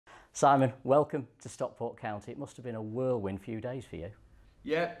Simon, welcome to Stockport County. It must have been a whirlwind few days for you.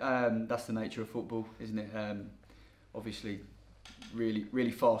 Yeah, that's the nature of football, isn't it? Obviously,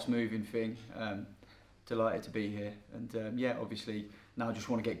 really fast-moving thing. Delighted to be here, and yeah, obviously now just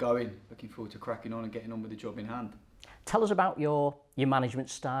want to get going. Looking forward to cracking on and getting on with the job in hand. Tell us about your management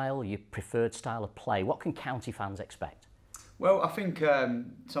style, your preferred style of play. What can county fans expect? Well, I think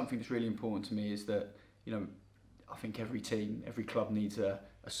something that's really important to me is that, I think every team, every club needs a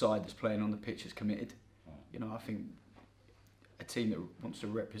side that's playing on the pitch that's committed. I think a team that wants to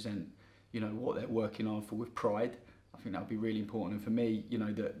represent, what they're working on for with pride. I think that would be really important. And for me,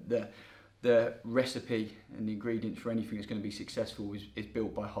 the recipe and the ingredients for anything that's going to be successful is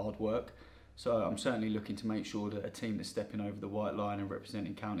built by hard work. So I'm certainly looking to make sure that a team that's stepping over the white line and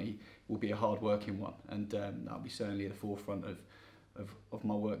representing county will be a hard-working one, and that'll be certainly at the forefront of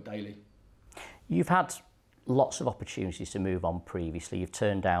my work daily. You've had lots of opportunities to move on previously. You've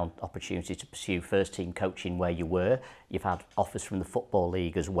turned down opportunities to pursue first team coaching where you were. You've had offers from the Football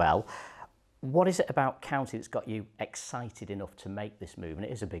League as well. What is it about county that's got you excited enough to make this move? And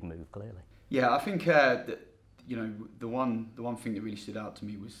it is a big move, clearly. Yeah, I think that, the one thing that really stood out to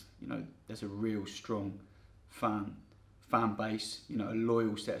me was, there's a real strong fan base, a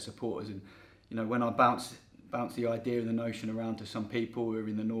loyal set of supporters. And when I bounced the idea and the notion around to some people who are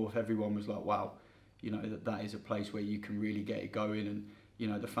in the north, everyone was like, wow, that is a place where you can really get it going,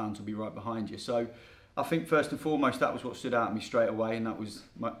 and the fans will be right behind you. So I think first and foremost that was what stood out to me straight away, and that was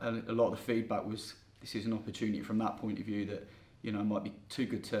a lot of the feedback was, this is an opportunity from that point of view that might be too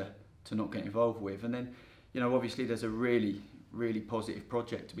good to not get involved with. And then obviously there's a really positive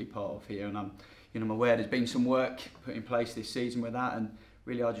project to be part of here, and I'm aware there's been some work put in place this season with that, and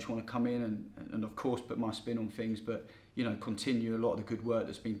really I just want to come in and of course put my spin on things, but continue a lot of the good work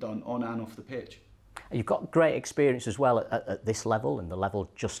that's been done on and off the pitch. You've got great experience as well at this level and the level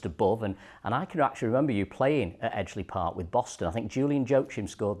just above, and I can actually remember you playing at Edgeley Park with Boston. I think Julian Joachim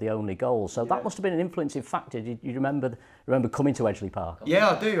scored the only goal, so that must have been an influencing factor. Did you remember coming to Edgeley Park? Yeah,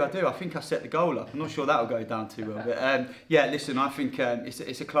 I do. I think I set the goal up. I'm not sure that'll go down too well, but yeah, listen, I think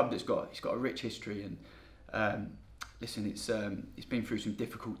it's a club that's got a rich history, and listen, it's been through some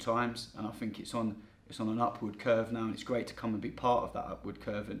difficult times, and I think it's on an upward curve now, and it's great to come and be part of that upward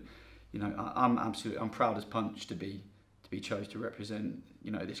curve. And I'm proud as punch to be chose to represent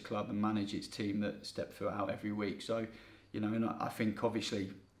this club and manage its team that step foot out every week. So and I think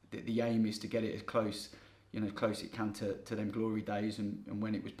obviously the aim is to get it as close as it can to them glory days, and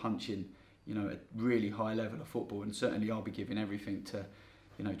when it was punching a really high level of football, and certainly I'll be giving everything to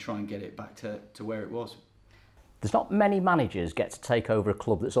try and get it back to where it was. There's not many managers get to take over a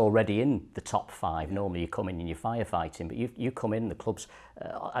club that's already in the top five. Normally you come in and you're firefighting, but you come in, the club's,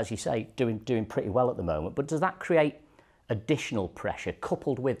 as you say, doing pretty well at the moment. But does that create additional pressure,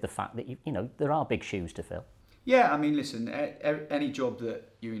 coupled with the fact that there are big shoes to fill? Yeah, I mean, listen, any job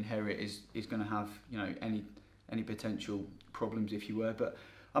that you inherit is going to have any potential problems, if you were. But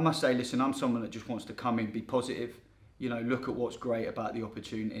I must say, listen, I'm someone that just wants to come in, be positive, look at what's great about the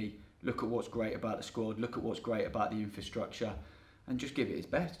opportunity, look at what's great about the squad, look at what's great about the infrastructure, and just give it its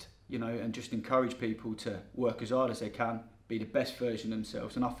best, and just encourage people to work as hard as they can, be the best version of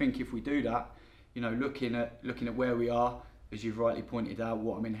themselves. And I think if we do that, looking at where we are, as you've rightly pointed out,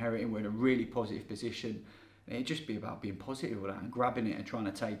 what I'm inheriting, we're in a really positive position. And it'd just be about being positive with that and grabbing it and trying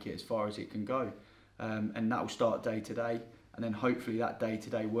to take it as far as it can go. And that will start day to day, and then hopefully that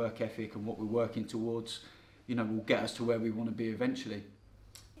day-to-day work ethic and what we're working towards, will get us to where we want to be eventually.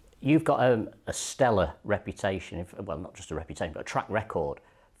 You've got a stellar reputation, well, not just a reputation, but a track record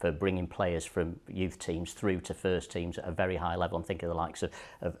for bringing players from youth teams through to first teams at a very high level. I'm thinking of the likes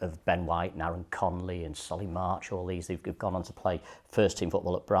of Ben White and Aaron Conley and Solly March, all these who've gone on to play first team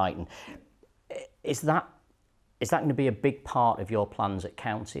football at Brighton. Is that going to be a big part of your plans at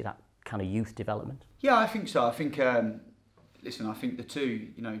County, that kind of youth development? Yeah, I think so. I think, listen, I think the two,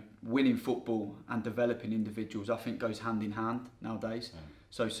 winning football and developing individuals, I think goes hand in hand nowadays. Yeah.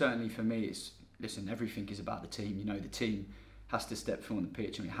 So certainly for me, everything is about the team. The team has to step foot on the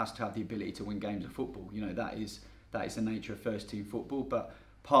pitch, and it has to have the ability to win games of football. That is the nature of first team football. But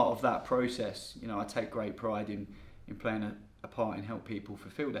part of that process, I take great pride in playing a part in help people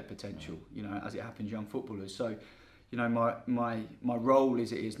fulfil their potential. As it happens, young footballers. So, my role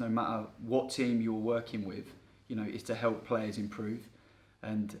as it is, no matter what team you're working with, is to help players improve.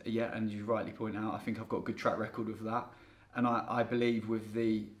 And yeah, and you rightly point out, I think I've got a good track record of that. And I believe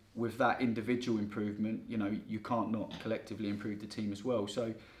with that individual improvement, you can't not collectively improve the team as well.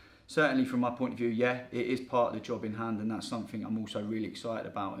 So certainly from my point of view, yeah, it is part of the job in hand, and that's something I'm also really excited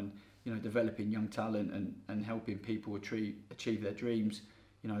about. And developing young talent and helping people achieve their dreams,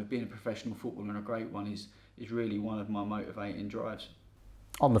 you know, being a professional footballer and a great one is really one of my motivating drives.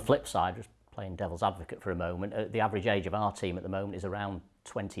 On the flip side, just playing devil's advocate for a moment, the average age of our team at the moment is around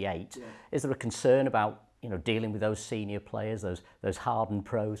 28. Yeah. Is there a concern about, you know, dealing with those senior players, those hardened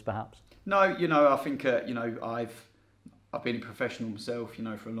pros perhaps? No, you know, I think you know, I've been a professional myself, you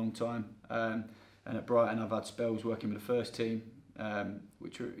know, for a long time, and at Brighton I've had spells working with the first team,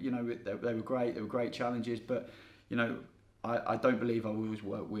 which were, you know, they were great. They were great challenges, but you know, I don't believe I always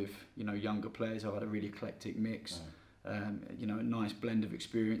work with, you know, younger players. I've had a really eclectic mix, you know, a nice blend of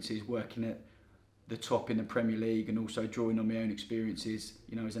experiences working at the top in the Premier League and also drawing on my own experiences,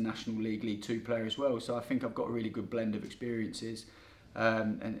 you know, as a National League League Two player as well. So I think I've got a really good blend of experiences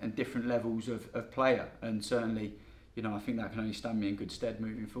and different levels of player, and certainly, you know, I think that can only stand me in good stead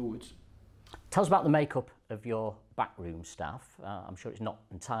moving forwards. Tell us about the makeup of your backroom staff. I'm sure it's not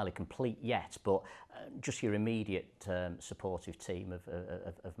entirely complete yet, but just your immediate supportive team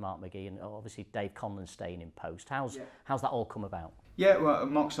of Mark McGee and obviously Dave Conlon staying in post. How's that all come about? Yeah, well,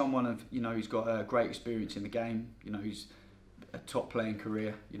 Mark's someone of, you know, he's got a great experience in the game. You know, he's a top playing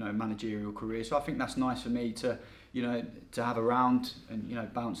career, you know, managerial career. So I think that's nice for me to, you know, to have around and, you know,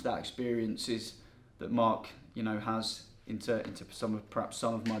 bounce that experiences that Mark, you know, has into perhaps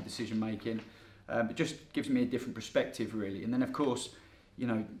some of my decision making. It just gives me a different perspective, really. And then, of course, you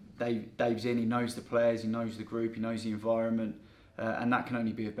know, Dave's in, he knows the players, he knows the group, he knows the environment, and that can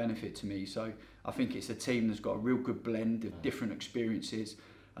only be of benefit to me. So I think it's a team that's got a real good blend of different experiences,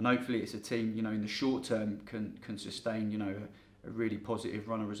 and hopefully it's a team, you know, in the short term can sustain, you know, a really positive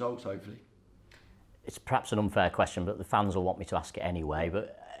run of results, hopefully. It's perhaps an unfair question, but the fans will want me to ask it anyway.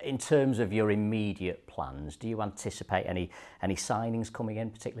 But in terms of your immediate plans, do you anticipate any signings coming in,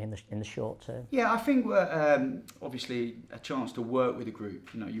 particularly in the short term? Yeah, I think obviously a chance to work with a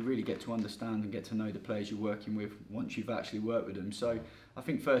group. You know, you really get to understand and get to know the players you're working with once you've actually worked with them. So I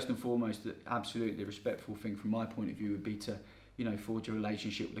think first and foremost, the absolutely respectful thing from my point of view would be to, you know, forge a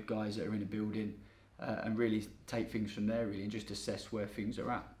relationship with the guys that are in a building and really take things from there, really, and just assess where things are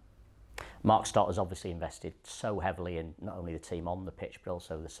at. Mark Stott has obviously invested so heavily in not only the team on the pitch, but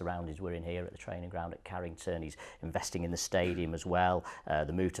also the surroundings we're in here at the training ground at Carrington. He's investing in the stadium as well,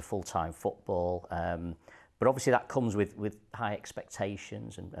 the move to full-time football. But obviously that comes with high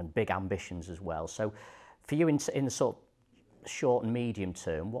expectations and big ambitions as well. So for you in the sort of short and medium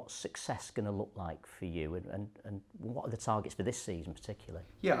term, what's success going to look like for you, and what are the targets for this season particularly?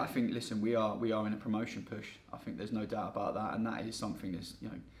 Yeah, I think, listen, we are in a promotion push. I think there's no doubt about that, and that is something that's, you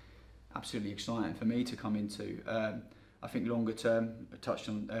know, absolutely exciting for me to come into. I think longer term, I touched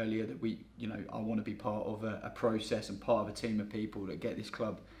on earlier that I want to be part of a process and part of a team of people that get this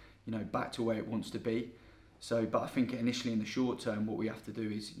club, you know, back to where it wants to be. So, but I think initially in the short term, what we have to do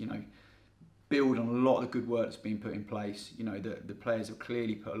is, you know, build on a lot of the good work that's been put in place. You know, the players have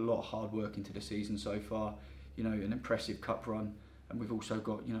clearly put a lot of hard work into the season so far. You know, an impressive cup run, and we've also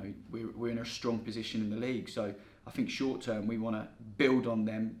got, you know, we're in a strong position in the league. So I think short term we want to build on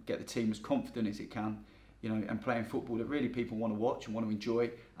them, get the team as confident as it can, you know, and playing football that really people want to watch and want to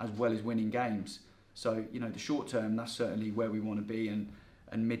enjoy, as well as winning games. So, you know, the short term, that's certainly where we want to be, and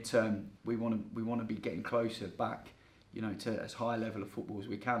mid term we want to be getting closer back, you know, to as high a level of football as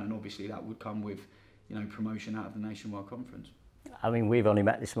we can, and obviously that would come with, you know, promotion out of the Nationwide Conference. I mean, we've only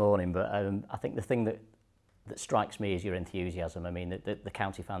met this morning, but I think the thing that strikes me is your enthusiasm. I mean, the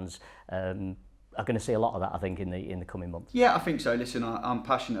county fans are going to see a lot of that, I think, in the coming months. Yeah, I think so. Listen, I'm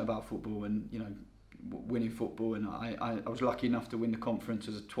passionate about football, and, you know, winning football, and I was lucky enough to win the conference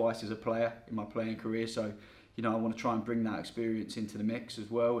twice as a player in my playing career. So, you know, I want to try and bring that experience into the mix as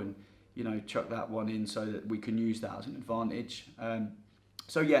well, and, you know, chuck that one in so that we can use that as an advantage.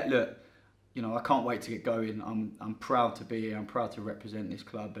 So yeah, look, you know, I can't wait to get going. I'm proud to be here. I'm proud to represent this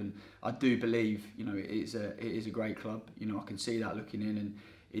club, and I do believe, you know, it is a great club. You know, I can see that looking in, and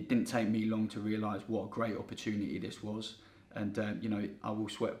it didn't take me long to realise what a great opportunity this was. And, you know, I will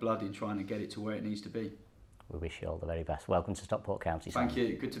sweat blood in trying to get it to where it needs to be. We wish you all the very best. Welcome to Stockport County. Thank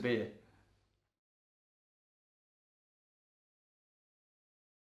you. Good to be here.